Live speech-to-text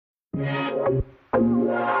Welcome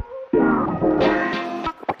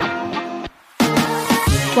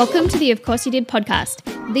to the Of Course You Did podcast,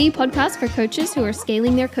 the podcast for coaches who are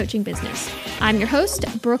scaling their coaching business. I'm your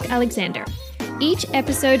host, Brooke Alexander. Each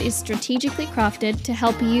episode is strategically crafted to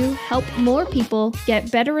help you help more people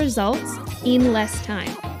get better results in less time.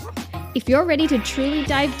 If you're ready to truly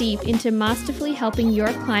dive deep into masterfully helping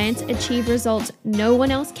your clients achieve results no one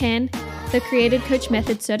else can, the Created Coach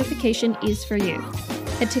Method certification is for you.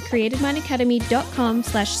 Head to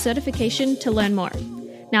createdmindacademy.com/certification to learn more.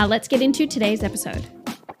 Now let's get into today's episode.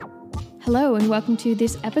 Hello and welcome to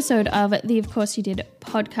this episode of the Of Course You Did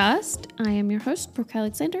podcast. I am your host, Brooke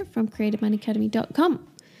Alexander from createdmindacademy.com.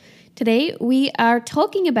 Today we are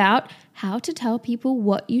talking about how to tell people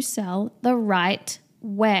what you sell the right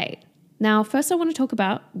way. Now, first I want to talk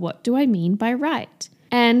about what do I mean by right?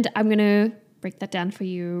 And I'm going to break that down for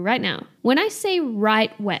you right now. When I say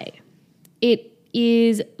right way, it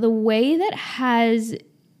is the way that has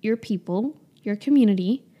your people, your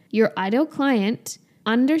community, your ideal client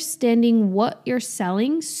understanding what you're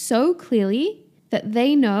selling so clearly that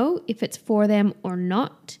they know if it's for them or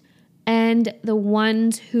not, and the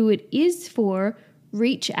ones who it is for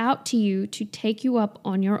reach out to you to take you up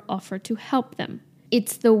on your offer to help them.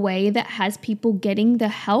 It's the way that has people getting the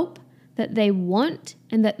help that they want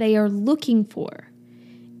and that they are looking for.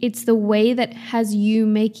 It's the way that has you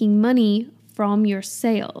making money from your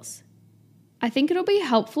sales. I think it'll be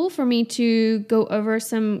helpful for me to go over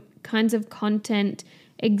some kinds of content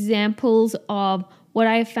examples of what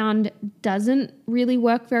I have found doesn't really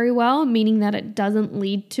work very well, meaning that it doesn't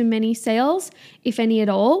lead to many sales, if any at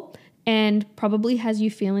all, and probably has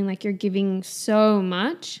you feeling like you're giving so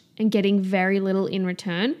much and getting very little in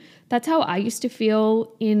return. That's how I used to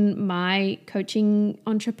feel in my coaching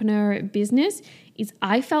entrepreneur business, is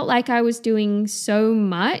I felt like I was doing so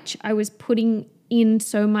much, I was putting in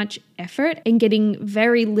so much effort and getting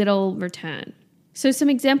very little return. So some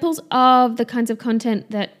examples of the kinds of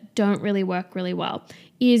content that don't really work really well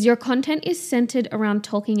is your content is centered around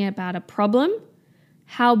talking about a problem,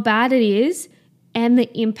 how bad it is, and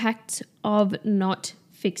the impact of not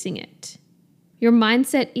fixing it. Your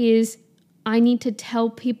mindset is, I need to tell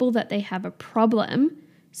people that they have a problem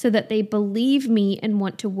so that they believe me and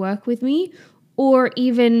want to work with me, or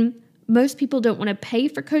even most people don't want to pay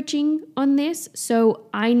for coaching on this, so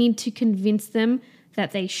I need to convince them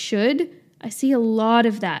that they should. I see a lot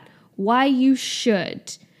of that. Why you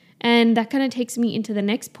should. And that kind of takes me into the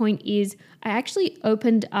next point is I actually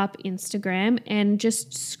opened up Instagram and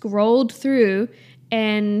just scrolled through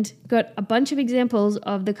and got a bunch of examples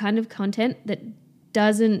of the kind of content that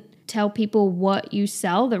doesn't tell people what you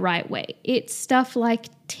sell the right way. It's stuff like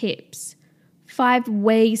tips, 5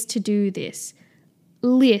 ways to do this,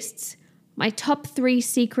 lists, my top 3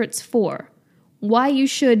 secrets for, why you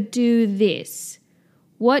should do this,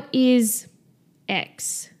 what is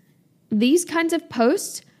X. These kinds of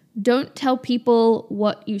posts don't tell people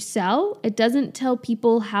what you sell. It doesn't tell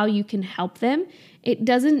people how you can help them. It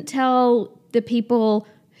doesn't tell the people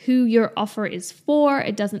who your offer is for.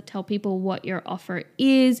 It doesn't tell people what your offer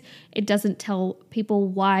is. It doesn't tell people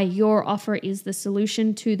why your offer is the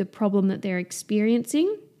solution to the problem that they're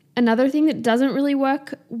experiencing. Another thing that doesn't really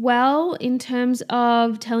work well in terms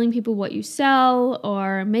of telling people what you sell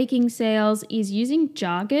or making sales is using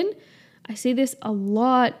jargon. I see this a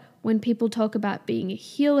lot when people talk about being a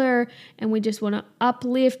healer and we just want to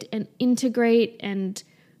uplift and integrate and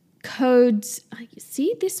codes. I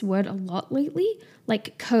see this word a lot lately,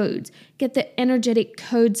 like codes. Get the energetic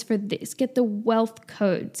codes for this. Get the wealth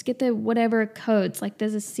codes. Get the whatever codes. Like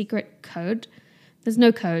there's a secret code. There's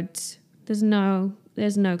no codes. There's no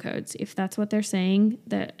codes. If that's what they're saying,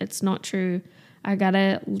 that it's not true. I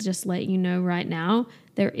gotta just let you know right now,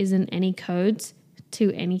 there isn't any codes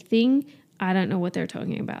to anything. I don't know what they're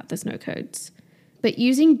talking about. There's no codes. But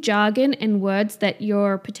using jargon and words that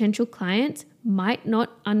your potential clients might not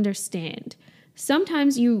understand.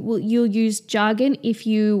 Sometimes you'll use jargon if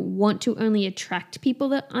you want to only attract people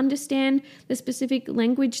that understand the specific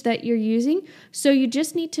language that you're using. So you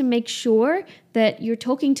just need to make sure that you're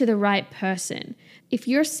talking to the right person. If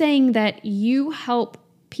you're saying that you help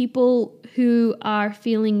people who are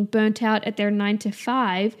feeling burnt out at their 9 to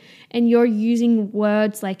 5 and you're using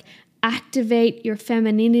words like activate your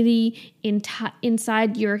femininity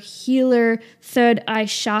inside your healer third eye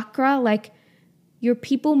chakra, like your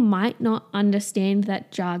people might not understand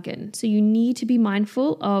that jargon. So you need to be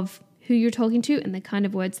mindful of who you're talking to and the kind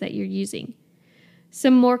of words that you're using.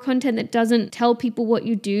 Some more content that doesn't tell people what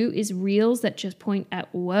you do is reels that just point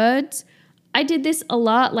at words. I did this a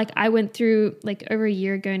lot. Like I went through over a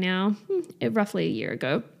year ago now, roughly a year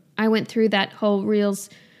ago, I went through that whole reels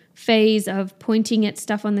phase of pointing at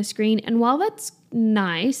stuff on the screen. And while that's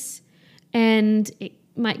nice and it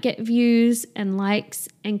might get views and likes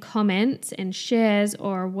and comments and shares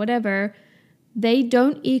or whatever, they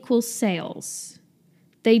don't equal sales.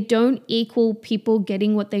 They don't equal people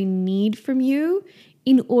getting what they need from you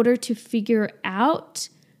in order to figure out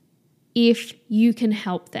if you can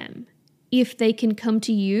help them, if they can come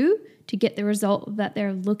to you to get the result that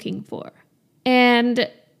they're looking for. And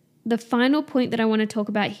the final point that I want to talk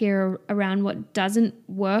about here around what doesn't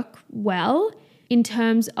work well in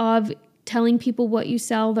terms of telling people what you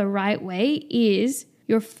sell the right way is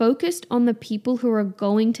you're focused on the people who are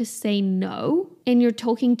going to say no, and you're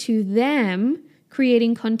talking to them,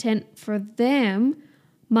 creating content for them,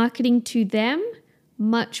 marketing to them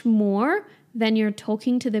much more than you're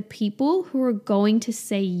talking to the people who are going to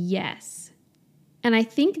say yes. And I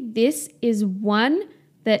think this is one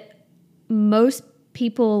that most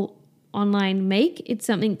people online make. It's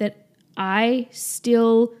something that I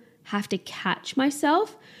still have to catch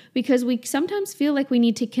myself because we sometimes feel like we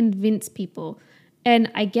need to convince people.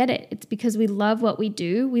 And I get it. It's because we love what we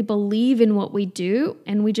do. We believe in what we do,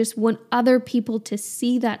 and we just want other people to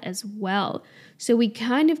see that as well. So we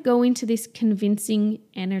kind of go into this convincing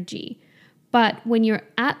energy. But when you're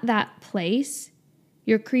at that place,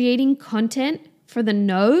 you're creating content for the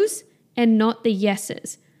no's and not the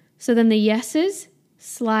yeses. So then the yeses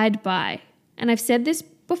slide by. And I've said this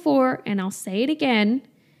before, and I'll say it again.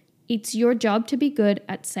 It's your job to be good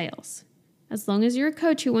at sales. As long as you're a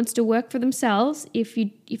coach who wants to work for themselves, if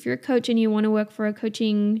you're a coach and you want to work for a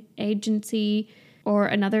coaching agency or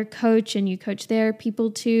another coach and you coach their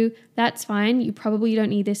people too, that's fine. You probably don't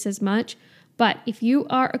need this as much. But if you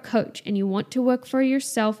are a coach and you want to work for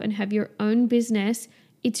yourself and have your own business,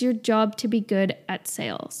 it's your job to be good at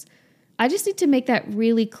sales. I just need to make that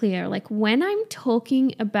really clear. Like when I'm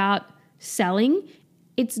talking about selling,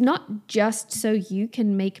 it's not just so you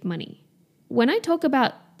can make money. When I talk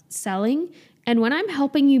about selling and when I'm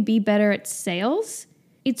helping you be better at sales,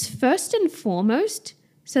 it's first and foremost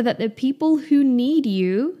so that the people who need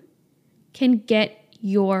you can get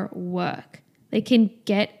your work. They can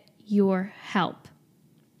get your help.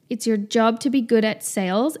 It's your job to be good at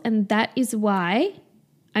sales, and that is why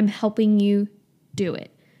I'm helping you do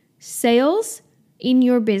it. Sales in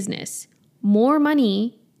your business, more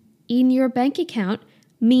money in your bank account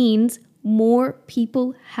means more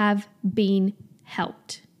people have been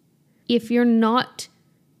helped. If you're not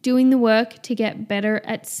doing the work to get better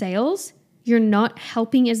at sales, you're not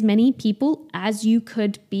helping as many people as you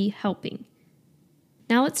could be helping.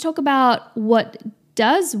 Now let's talk about what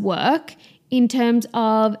does work in terms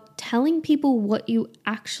of telling people what you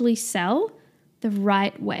actually sell the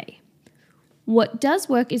right way. What does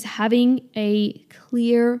work is having a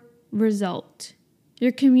clear result.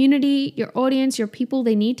 Your community, your audience, your people,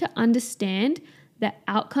 they need to understand the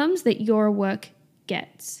outcomes that your work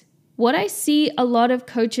gets. What I see a lot of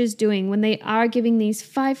coaches doing when they are giving these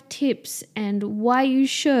 5 tips and why you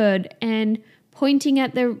should and pointing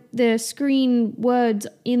at the screen words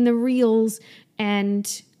in the reels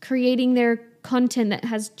and creating their content that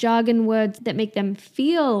has jargon words that make them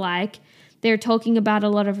feel like they're talking about a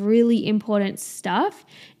lot of really important stuff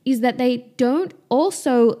is that they don't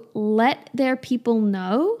also let their people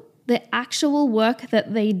know the actual work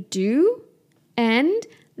that they do and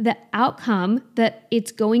the outcome that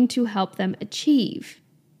it's going to help them achieve.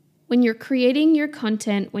 When you're creating your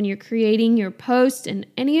content, when you're creating your posts and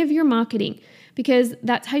any of your marketing, because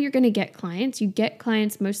that's how you're going to get clients. You get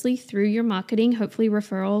clients mostly through your marketing, hopefully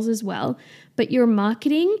referrals as well. But your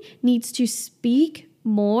marketing needs to speak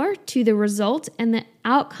more to the results and the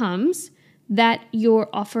outcomes that your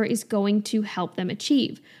offer is going to help them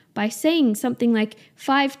achieve. By saying something like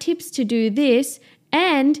 5 tips to do this,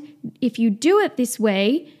 and if you do it this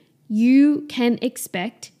way, you can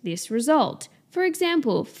expect this result. For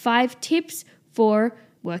example, 5 tips for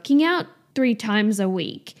working out 3 times a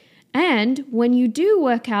week. And when you do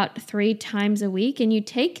work out 3 times a week and you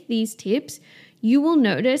take these tips, you will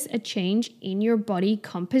notice a change in your body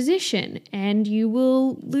composition and you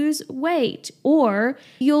will lose weight, or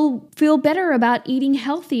you'll feel better about eating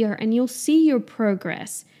healthier and you'll see your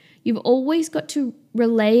progress. You've always got to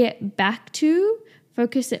relay it back to,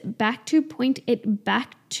 focus it back to, point it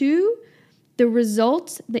back to the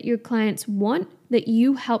results that your clients want that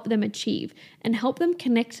you help them achieve, and help them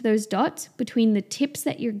connect those dots between the tips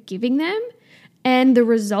that you're giving them and the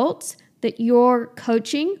results that your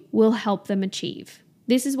coaching will help them achieve.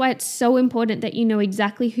 This is why it's so important that you know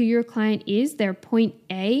exactly who your client is, their point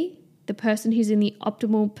A, the person who's in the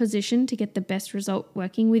optimal position to get the best result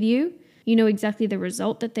working with you. You know exactly the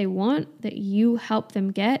result that they want, that you help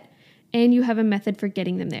them get, and you have a method for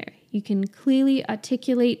getting them there. You can clearly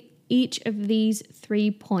articulate each of these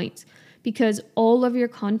 3 points because all of your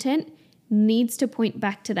content needs to point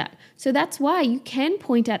back to that. So that's why you can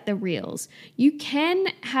point at the reels. You can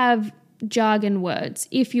have jargon words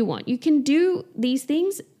if you want. You can do these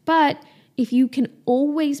things, but if you can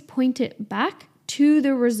always point it back to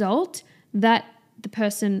the result that the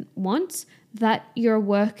person wants, that your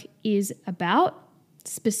work is about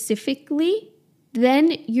specifically,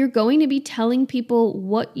 then you're going to be telling people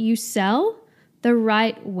what you sell the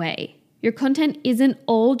right way. Your content isn't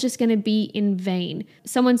all just going to be in vain.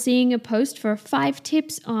 Someone seeing a post for 5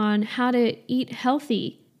 tips on how to eat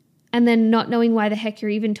healthy and then not knowing why the heck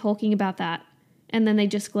you're even talking about that, and then they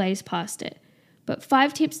just glaze past it. But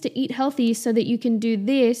 5 tips to eat healthy so that you can do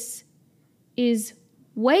this is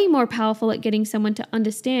way more powerful at getting someone to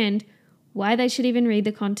understand why they should even read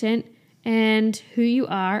the content and who you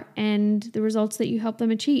are and the results that you help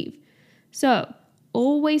them achieve. So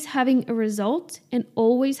always having a result and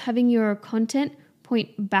always having your content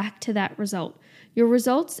point back to that result. Your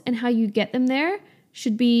results and how you get them there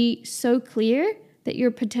should be so clear that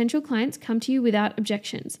your potential clients come to you without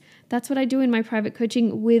objections. That's what I do in my private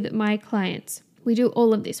coaching with my clients. We do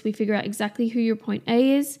all of this. We figure out exactly who your point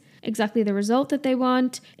A is, exactly the result that they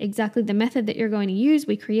want, exactly the method that you're going to use.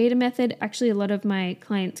 We create a method. Actually, a lot of my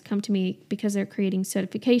clients come to me because they're creating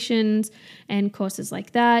certifications and courses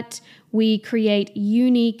like that. We create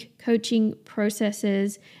unique coaching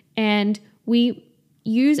processes, and we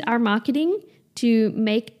use our marketing to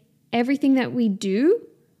make everything that we do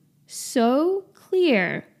so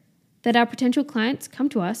clear that our potential clients come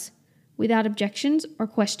to us without objections or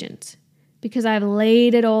questions. Because I've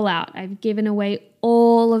laid it all out. I've given away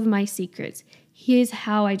all of my secrets. Here's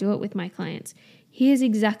how I do it with my clients. Here's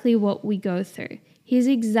exactly what we go through. Here's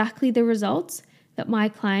exactly the results that my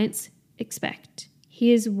clients expect.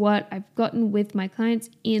 Here's what I've gotten with my clients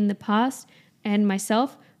in the past and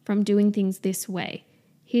myself from doing things this way.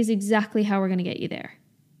 Here's exactly how we're going to get you there.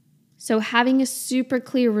 So having a super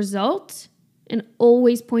clear result and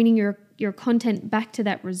always pointing your content back to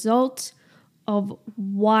that result of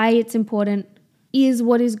why it's important is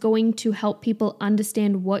what is going to help people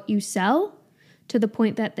understand what you sell to the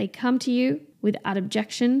point that they come to you without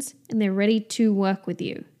objections and they're ready to work with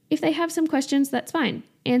you. If they have some questions, that's fine.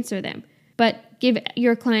 Answer them. But give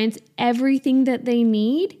your clients everything that they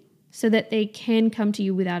need so that they can come to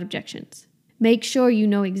you without objections. Make sure you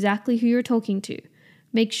know exactly who you're talking to.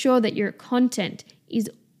 Make sure that your content is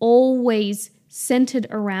always centered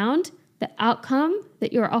around the outcome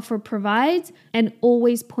that your offer provides and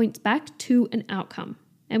always points back to an outcome.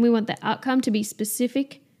 And we want the outcome to be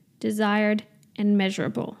specific, desired, and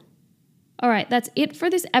measurable. All right, that's it for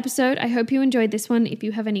this episode. I hope you enjoyed this one. If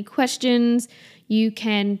you have any questions, you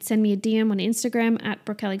can send me a DM on Instagram at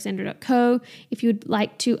brookealexander.co. If you'd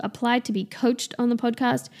like to apply to be coached on the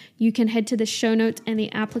podcast, you can head to the show notes and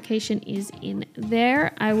the application is in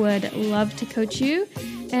there. I would love to coach you.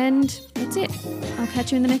 And that's it. I'll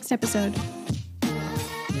catch you in the next episode.